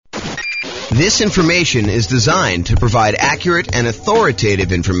This information is designed to provide accurate and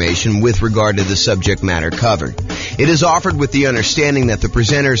authoritative information with regard to the subject matter covered. It is offered with the understanding that the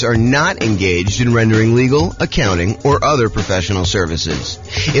presenters are not engaged in rendering legal, accounting, or other professional services.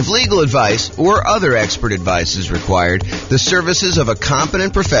 If legal advice or other expert advice is required, the services of a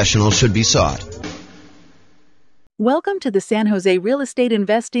competent professional should be sought. Welcome to the San Jose Real Estate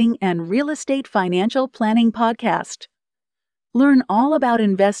Investing and Real Estate Financial Planning Podcast. Learn all about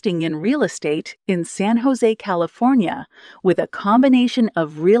investing in real estate in San Jose, California, with a combination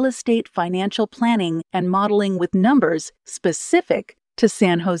of real estate financial planning and modeling with numbers specific to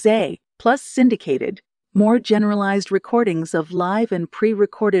San Jose, plus syndicated, more generalized recordings of live and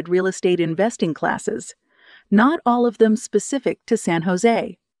pre-recorded real estate investing classes, not all of them specific to San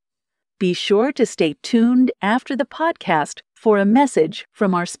Jose. Be sure to stay tuned after the podcast for a message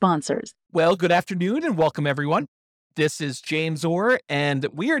from our sponsors. Well, good afternoon and welcome everyone. This is James Orr, and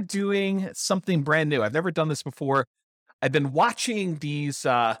we are doing something brand new. I've never done this before. I've been watching these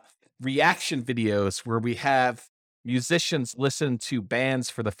reaction videos where we have musicians listen to bands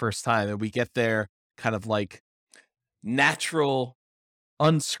for the first time, and we get their kind of like natural,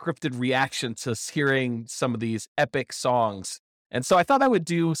 unscripted reaction to hearing some of these epic songs. And so I thought I would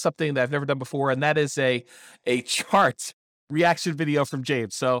do something that I've never done before, and that is a chart reaction video from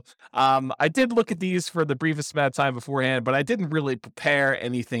James. So I did look at these for the briefest amount of time beforehand, but I didn't really prepare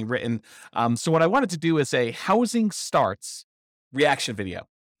anything written. So what I wanted to do is a housing starts reaction video.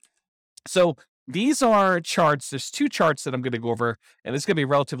 So these are charts. There's two charts that I'm going to go over, and this is going to be a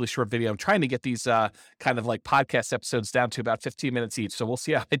relatively short video. I'm trying to get these kind of like podcast episodes down to about 15 minutes each, so we'll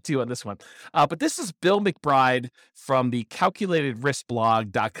see how I do on this one. But this is Bill McBride from the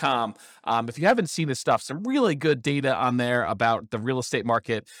calculatedriskblog.com. If you haven't seen his stuff, some really good data on there about the real estate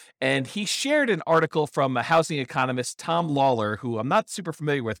market. And he shared an article from a housing economist, Tom Lawler, who I'm not super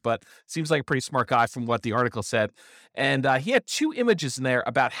familiar with, but seems like a pretty smart guy from what the article said. And he had two images in there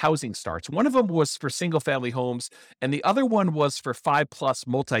about housing starts. One of them was for single family homes, and the other one was for 5+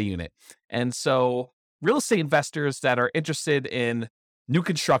 multi-unit. And so real estate investors that are interested in new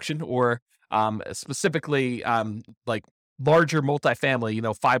construction or specifically like larger multifamily,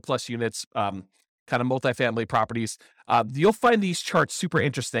 5+ units, kind of multifamily properties, you'll find these charts super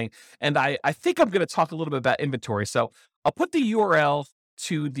interesting. And I think I'm going to talk a little bit about inventory. So I'll put the URL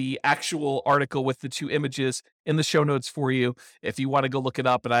to the actual article with the two images in the show notes for you if you want to go look it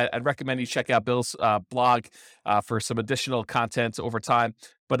up. And I'd recommend you check out Bill's blog for some additional content over time.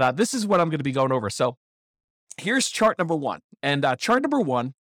 But this is what I'm going to be going over. So here's chart number one. And chart number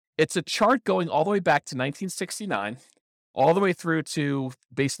one, it's a chart going all the way back to 1969, all the way through to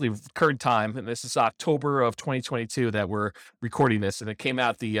basically current time. And this is October of 2022 that we're recording this. And it came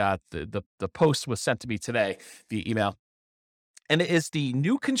out, the post was sent to me today via email. And it is the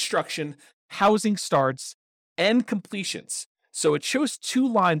new construction, housing starts, and completions. So it shows two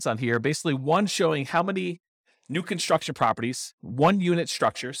lines on here, basically one showing how many new construction properties, 1-unit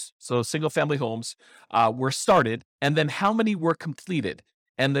structures, so single-family homes, were started, and then how many were completed.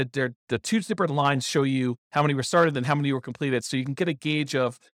 And the two different lines show you how many were started and how many were completed, so you can get a gauge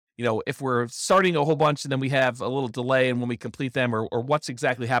of, if we're starting a whole bunch and then we have a little delay in when we complete them, or what's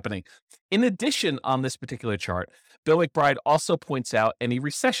exactly happening. In addition, on this particular chart, Bill McBride also points out any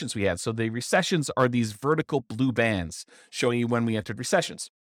recessions we had. So the recessions are these vertical blue bands showing you when we entered recessions.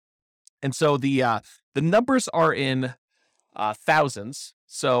 And so the numbers are in thousands.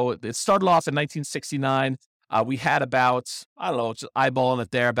 So it started off in 1969. We had about, just eyeballing it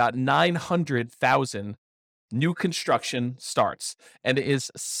there, about 900,000 new construction starts, and it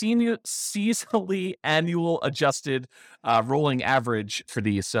is seasonally annual adjusted rolling average for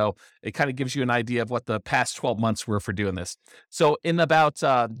these. So it kind of gives you an idea of what the past 12 months were for doing this. So in about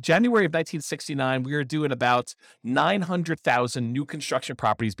January of 1969, we were doing about 900,000 new construction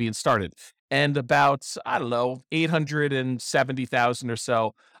properties being started, and about 870,000 or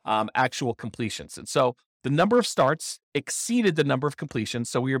so actual completions. And so the number of starts exceeded the number of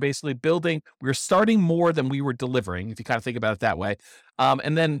completions. So we were basically we were starting more than we were delivering, if you kind of think about it that way.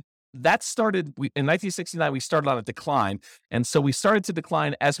 And then that started, in 1969, we started on a decline. And so we started to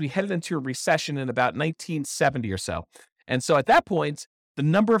decline as we headed into a recession in about 1970 or so. And so at that point, the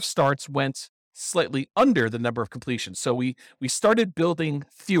number of starts went slightly under the number of completions. So we started building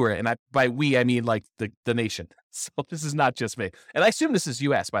fewer, and by we, I mean like the nation. So this is not just me. And I assume this is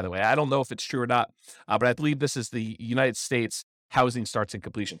U.S., by the way. I don't know if it's true or not, but I believe this is the United States housing starts and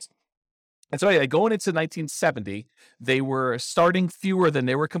completions. And so anyway, going into 1970, they were starting fewer than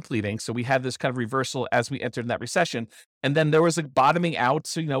they were completing. So we had this kind of reversal as we entered in that recession. And then there was a bottoming out,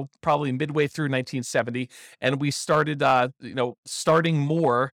 so, probably midway through 1970. And we started, starting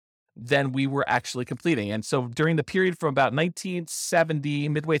more than we were actually completing. And so during the period from about 1970,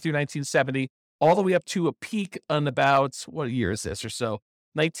 midway through 1970, all the way up to a peak on about, what year is this or so,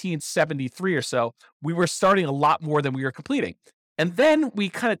 1973 or so, we were starting a lot more than we were completing. And then we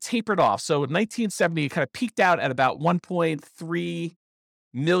kind of tapered off. So in 1970, it kind of peaked out at about 1.3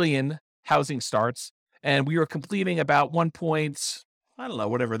 million housing starts. And we were completing about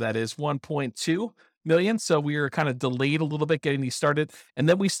 1.2 million. So we were kind of delayed a little bit getting these started. And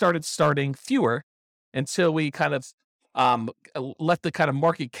then we started starting fewer until we kind of let the kind of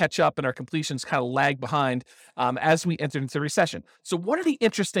market catch up and our completions kind of lag behind as we entered into the recession. So one of the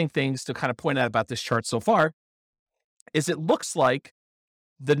interesting things to kind of point out about this chart so far is it looks like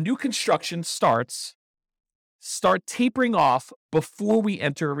the new construction start tapering off before we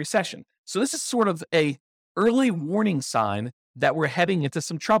enter a recession. So this is sort of a early warning sign that we're heading into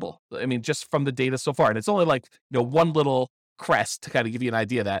some trouble. I mean, just from the data so far. And it's only like, one little crest to kind of give you an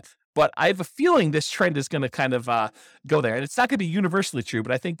idea of that. But I have a feeling this trend is going to kind of go there. And it's not going to be universally true,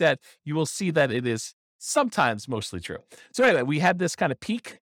 but I think that you will see that it is sometimes mostly true. So anyway, we had this kind of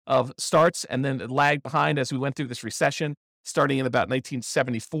peak of starts and then it lagged behind as we went through this recession, starting in about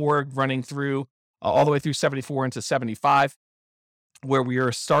 1974, running through all the way through 74 into 75, where we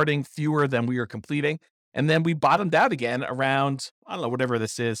were starting fewer than we were completing. And then we bottomed out again around, I don't know, whatever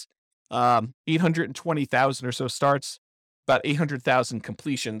this is, 820,000 or so starts, about 800,000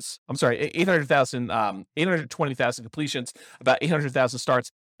 completions. I'm sorry, 820,000 completions, about 800,000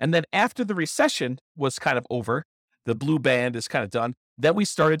 starts. And then after the recession was kind of over, the blue band is kind of done, then we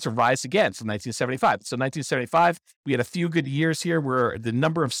started to rise again from 1975. So 1975, we had a few good years here where the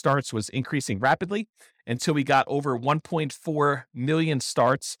number of starts was increasing rapidly until we got over 1.4 million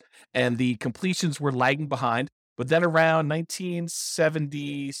starts and the completions were lagging behind. But then around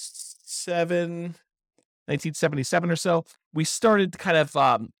 1977 or so, we started kind of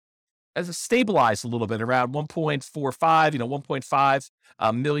as a stabilized a little bit around 1.45, 1.5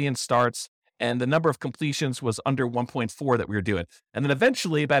 million starts. And the number of completions was under 1.4 that we were doing. And then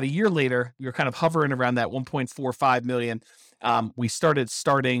eventually, about a year later, we were kind of hovering around that 1.45 million.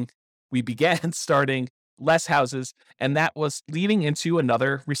 We began starting less houses, and that was leading into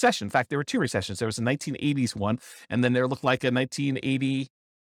another recession. In fact, there were two recessions. There was a 1980s one, and then there looked like a 1980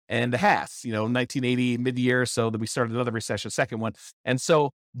 and a half, 1980 mid-year. So then we started another recession, second one. And so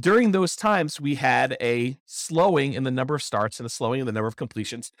during those times, we had a slowing in the number of starts and a slowing in the number of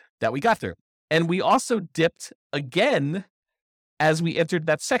completions that we got through. And we also dipped again as we entered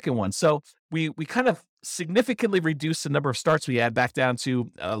that second one. So we kind of significantly reduced the number of starts we had back down to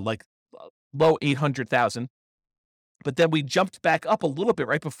low 800,000. But then we jumped back up a little bit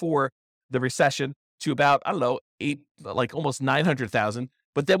right before the recession to about, almost 900,000.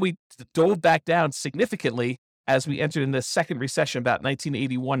 But then we dove back down significantly as we entered in the second recession, about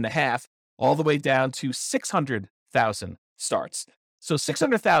 1981 and a half, all the way down to 600,000 starts. So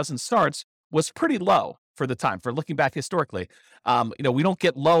 600,000 starts was pretty low for the time, for looking back historically. We don't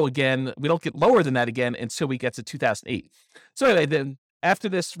get lower than that again until we get to 2008. So anyway, then after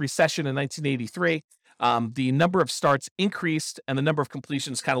this recession in 1983, the number of starts increased and the number of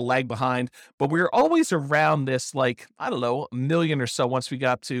completions kind of lagged behind, but we were always around this, a million or so once we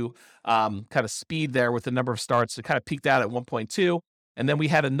got to kind of speed there with the number of starts. It kind of peaked out at 1.2. And then we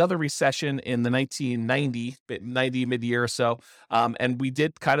had another recession in the 1990 mid-year or so, and we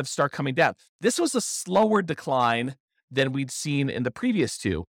did kind of start coming down. This was a slower decline than we'd seen in the previous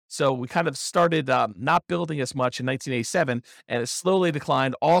two. So we kind of started not building as much in 1987, and it slowly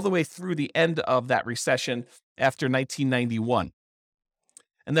declined all the way through the end of that recession after 1991.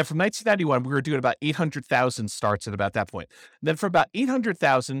 And then from 1991, we were doing about 800,000 starts at about that point. And then from about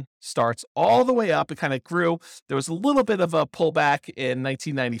 800,000 starts all the way up, it kind of grew. There was a little bit of a pullback in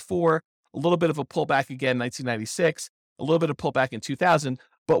 1994, a little bit of a pullback again in 1996, a little bit of pullback in 2000,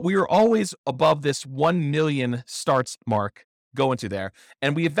 but we were always above this 1 million starts mark going to there.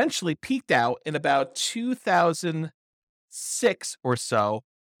 And we eventually peaked out in about 2006 or so,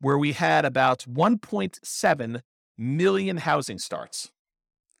 where we had about 1.7 million housing starts.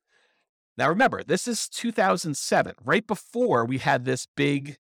 Now, remember, this is 2007, right before we had this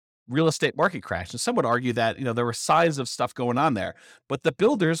big real estate market crash. And some would argue that, there were signs of stuff going on there, but the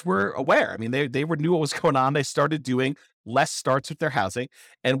builders were aware. I mean, they knew what was going on. They started doing less starts with their housing.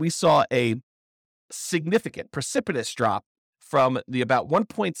 And we saw a significant, precipitous drop from the about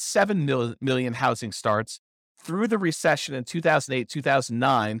 1.7 million housing starts through the recession in 2008,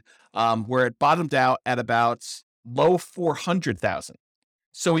 2009, where it bottomed out at about low 400,000.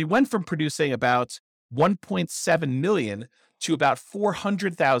 So we went from producing about 1.7 million to about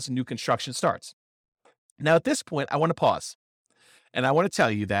 400,000 new construction starts. Now, at this point, I want to pause. And I want to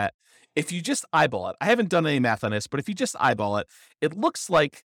tell you that if you just eyeball it, I haven't done any math on this, but if you just eyeball it, it looks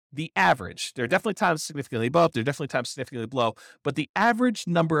like the average. There are definitely times significantly above, there are definitely times significantly below, but the average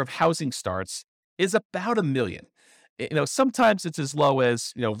number of housing starts is about 1 million. Sometimes it's as low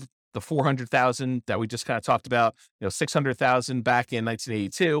as, the 400,000 that we just kind of talked about, 600,000 back in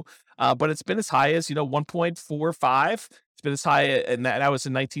 1982. But it's been as high as, 1.45. It's been as high, and that was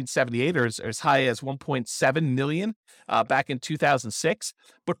in 1978, or as high as 1.7 million back in 2006.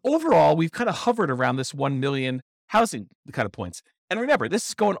 But overall, we've kind of hovered around this 1 million housing kind of points. And remember, this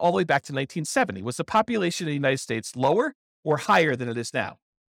is going all the way back to 1970. Was the population of the United States lower or higher than it is now?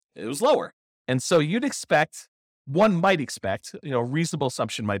 It was lower. And so one might expect, a reasonable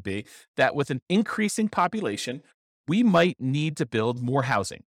assumption might be that with an increasing population, we might need to build more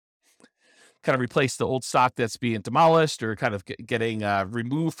housing, kind of replace the old stock that's being demolished or kind of getting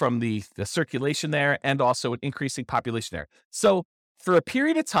removed from the circulation there, and also an increasing population there. So for a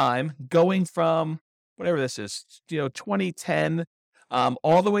period of time, going from whatever this is, 2010,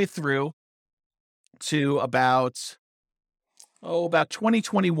 all the way through to about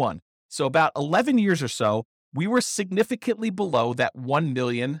 2021. So about 11 years or so, we were significantly below that 1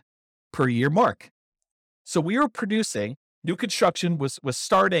 million per year mark. So we were producing, new construction was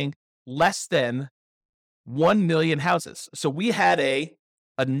starting less than 1 million houses. So we had a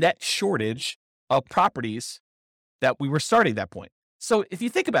net shortage of properties that we were starting at that point. So if you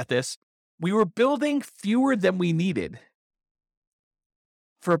think about this, we were building fewer than we needed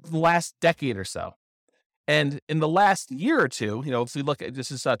for the last decade or so. And in the last year or two, if we look at, this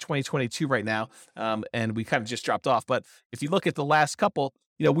is 2022 right now, and we kind of just dropped off. But if you look at the last couple,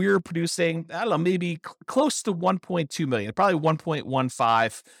 we were producing, I don't know, maybe close to 1.2 million, probably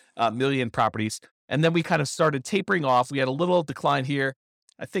 1.15 million properties. And then we kind of started tapering off. We had a little decline here.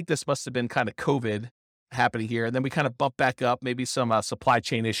 I think this must have been kind of COVID happening here. And then we kind of bumped back up, maybe some supply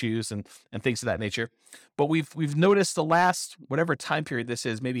chain issues and things of that nature. But we've noticed the last, whatever time period this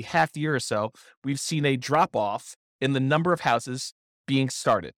is, maybe half year or so, we've seen a drop off in the number of houses being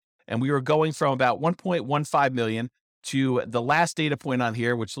started. And we were going from about 1.15 million to the last data point on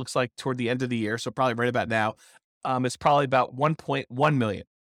here, which looks like toward the end of the year. So probably right about now, it's probably about 1.1 million.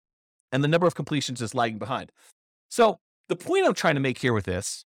 And the number of completions is lagging behind. So the point I'm trying to make here with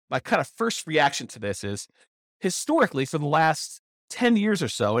this, my kind of first reaction to this is, historically, for the last 10 years or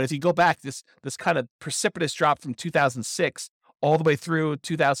so, and if you go back, this kind of precipitous drop from 2006 all the way through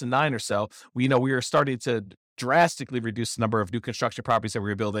 2009 or so, we were starting to drastically reduce the number of new construction properties that we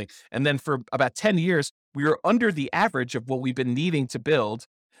were building. And then for about 10 years, we were under the average of what we've been needing to build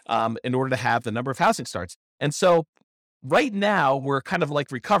in order to have the number of housing starts. And so right now, we're kind of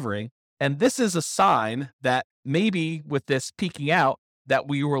like recovering. And this is a sign that maybe with this peaking out, that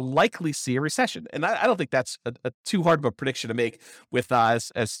we will likely see a recession. And I don't think that's a too hard of a prediction to make with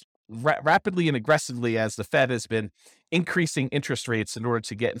as rapidly and aggressively as the Fed has been increasing interest rates in order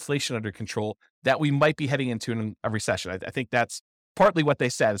to get inflation under control, that we might be heading into a recession. I think that's partly what they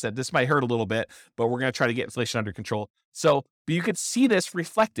said, is that this might hurt a little bit, but we're going to try to get inflation under control. So, but you could see this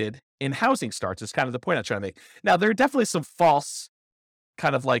reflected in housing starts is kind of the point I'm trying to make. Now, there are definitely some false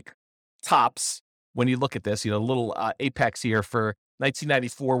kind of like tops when you look at this, little apex here for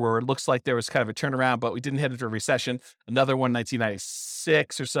 1994, where it looks like there was kind of a turnaround, but we didn't head into a recession. Another one,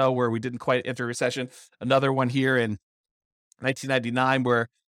 1996 or so, where we didn't quite enter a recession. Another one here in 1999, where,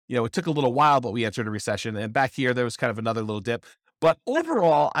 it took a little while, but we entered a recession. And back here, there was kind of another little dip. But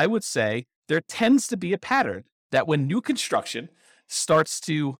overall, I would say there tends to be a pattern that when new construction starts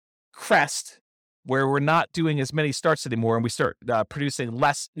to crest, where we're not doing as many starts anymore, and we start producing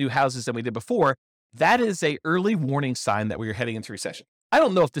less new houses than we did before, that is a early warning sign that we are heading into recession. I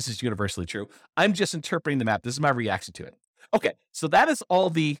don't know if this is universally true. I'm just interpreting the map. This is my reaction to it. Okay, so that is all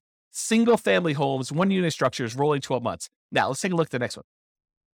the single family homes, one unit structures rolling 12 months. Now let's take a look at the next one.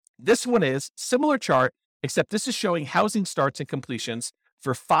 This one is similar chart, except this is showing housing starts and completions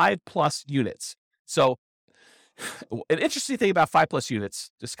for 5+ units. So an interesting thing about 5+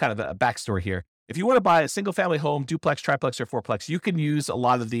 units, just kind of a backstory here. If you want to buy a single family home, duplex, triplex, or fourplex, you can use a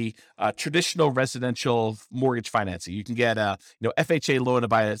lot of the traditional residential mortgage financing. You can get a FHA loan to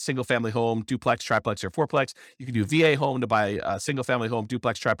buy a single family home, duplex, triplex, or fourplex. You can do VA home to buy a single family home,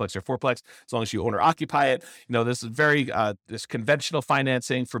 duplex, triplex, or fourplex, as long as you own or occupy it. This is this conventional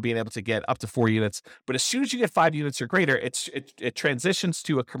financing for being able to get up to 4 units. But as soon as you get 5 units or greater, it transitions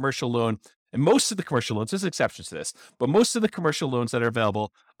to a commercial loan And most of the commercial loans, there's exceptions to this, but most of the commercial loans that are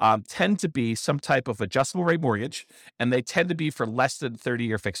available tend to be some type of adjustable rate mortgage, and they tend to be for less than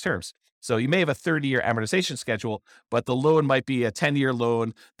 30-year fixed terms. So you may have a 30-year amortization schedule, but the loan might be a 10-year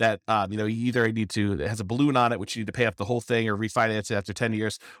loan that you either need to, it has a balloon on it, which you need to pay off the whole thing or refinance it after 10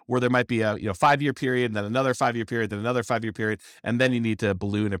 years, or there might be a 5-year period, then another 5-year period, then another 5-year period, and then you need to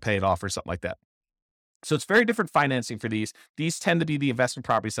balloon or pay it off or something like that. So it's very different financing for these. These tend to be the investment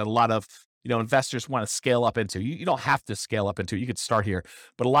properties that a lot of investors want to scale up into. You don't have to scale up into it. You could start here,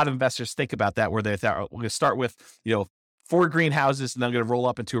 but a lot of investors think about that where they thought, we're going to start with 4 greenhouses and then I'm going to roll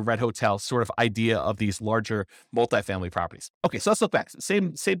up into a red hotel sort of idea of these larger multifamily properties. Okay, so let's look back.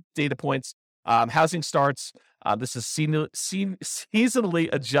 Same data points. Housing starts. This is seasonally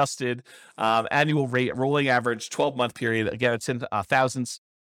adjusted annual rate, rolling average, 12-month period. Again, it's in thousands.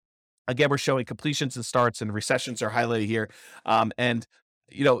 Again, we're showing completions and starts, and recessions are highlighted here.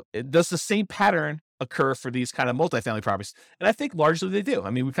 Does the same pattern occur for these kind of multifamily properties? And I think largely they do.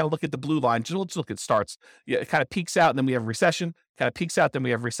 I mean, we kind of look at the blue line, just look at starts. Yeah, it kind of peaks out, and then we have recession. Kind of peaks out, then we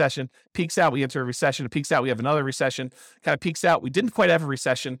have recession. Peaks out, we enter a recession. It peaks out, we have another recession. Kind of peaks out, we didn't quite have a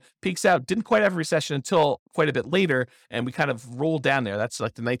recession. Peaks out, didn't quite have a recession until quite a bit later, and we kind of rolled down there. That's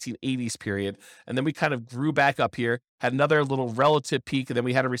like the 1980s period. And then we kind of grew back up here, had another little relative peak, and then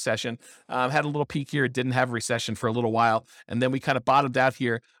we had a recession. Had a little peak here, didn't have a recession for a little while, and then we kind of bottomed out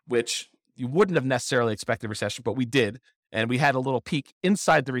here, which you wouldn't have necessarily expected a recession, but we did. And we had a little peak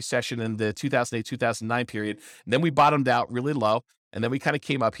inside the recession in the 2008, 2009 period. And then we bottomed out really low. And then we kind of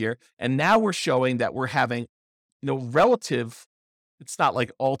came up here. And now we're showing that we're having, relative, it's not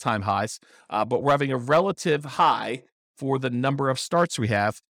like all-time highs, but we're having a relative high for the number of starts we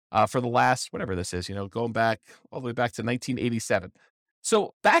have for the last, whatever this is, going back all the way back to 1987.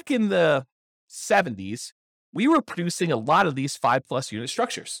 So back in the 70s, we were producing a lot of these 5+ unit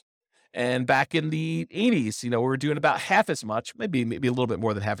structures. And back in the 80s, we were doing about half as much, maybe a little bit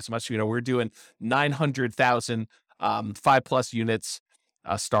more than half as much. We were doing 900,000 5+ units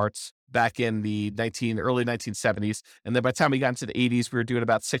starts back in the early 1970s. And then by the time we got into the 80s, we were doing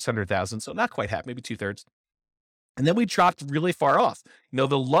about 600,000. So not quite half, maybe 2/3. And then we dropped really far off.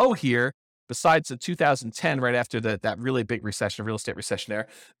 The low here, besides the 2010, right after that really big recession, real estate recession there,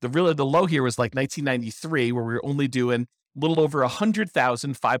 the low here was like 1993, where we were only doing little over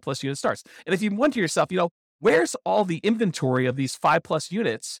 100,000 5+ unit starts. And if you wonder to yourself, where's all the inventory of these 5+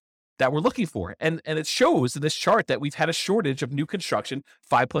 units that we're looking for? And it shows in this chart that we've had a shortage of new construction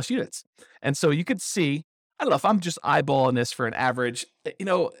 5+ units. And so you could see, I don't know if I'm just eyeballing this for an average,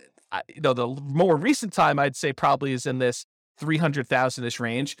 the more recent time I'd say probably is in this 300,000-ish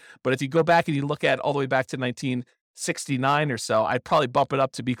range. But if you go back and you look at all the way back to 1969 or so, I'd probably bump it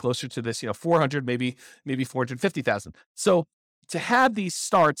up to be closer to this, 400, maybe 450,000. So to have these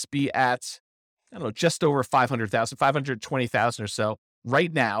starts be at, just over 500,000, 520,000 or so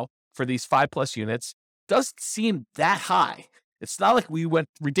right now for these 5+ units doesn't seem that high. It's not like we went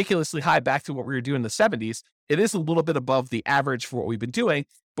ridiculously high back to what we were doing in the 70s. It is a little bit above the average for what we've been doing,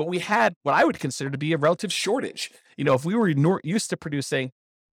 but we had what I would consider to be a relative shortage. If we were used to producing,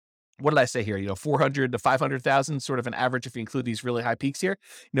 what did I say here? 400 to 500,000, sort of an average if you include these really high peaks here.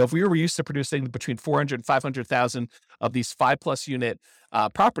 If we were used to producing between 400 and 500,000 of these 5+ unit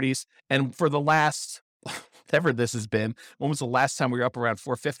properties, and for the last, whatever this has been, when was the last time we were up around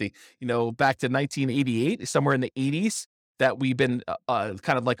 450? Back to 1988, somewhere in the 80s, that we've been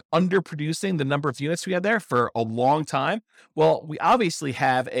kind of like underproducing the number of units we had there for a long time. Well, we obviously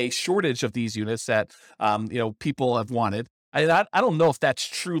have a shortage of these units that, people have wanted. I don't know if that's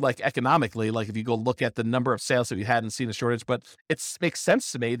true, like economically, like if you go look at the number of sales that we had and seen a shortage, but it makes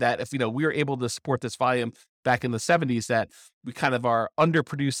sense to me that if, we were able to support this volume back in the 70s, that we kind of are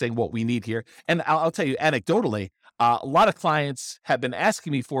underproducing what we need here. And I'll tell you anecdotally, a lot of clients have been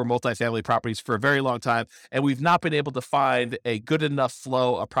asking me for multifamily properties for a very long time, and we've not been able to find a good enough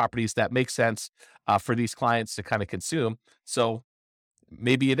flow of properties that make sense for these clients to kind of consume. So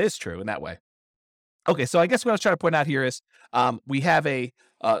maybe it is true in that way. Okay, so I guess what I was trying to point out here is we have a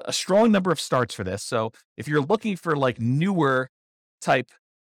strong number of starts for this. So if you're looking for like newer type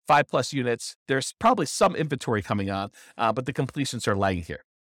 5+ units, there's probably some inventory coming on, but the completions are lagging here.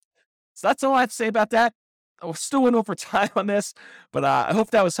 So that's all I have to say about that. We're still in over time on this, but I hope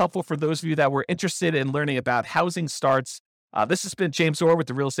that was helpful for those of you that were interested in learning about housing starts. This has been James Orr with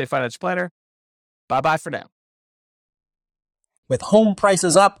the Real Estate Financial Planner. Bye-bye for now. With home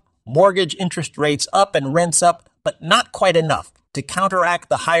prices up, mortgage interest rates up, and rents up, but not quite enough to counteract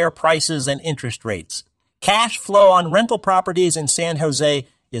the higher prices and interest rates. Cash flow on rental properties in San Jose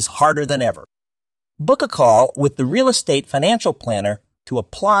is harder than ever. Book a call with the Real Estate Financial Planner to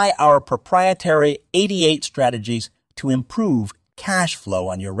apply our proprietary 88 strategies to improve cash flow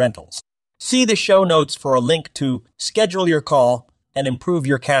on your rentals. See the show notes for a link to schedule your call and improve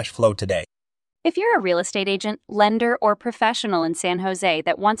your cash flow today. If you're a real estate agent, lender, or professional in San Jose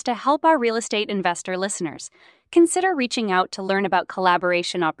that wants to help our real estate investor listeners, consider reaching out to learn about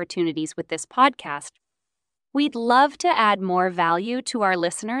collaboration opportunities with this podcast. We'd love to add more value to our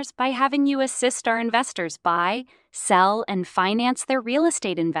listeners by having you assist our investors buy, sell, and finance their real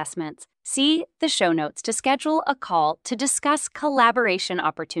estate investments. See the show notes to schedule a call to discuss collaboration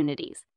opportunities.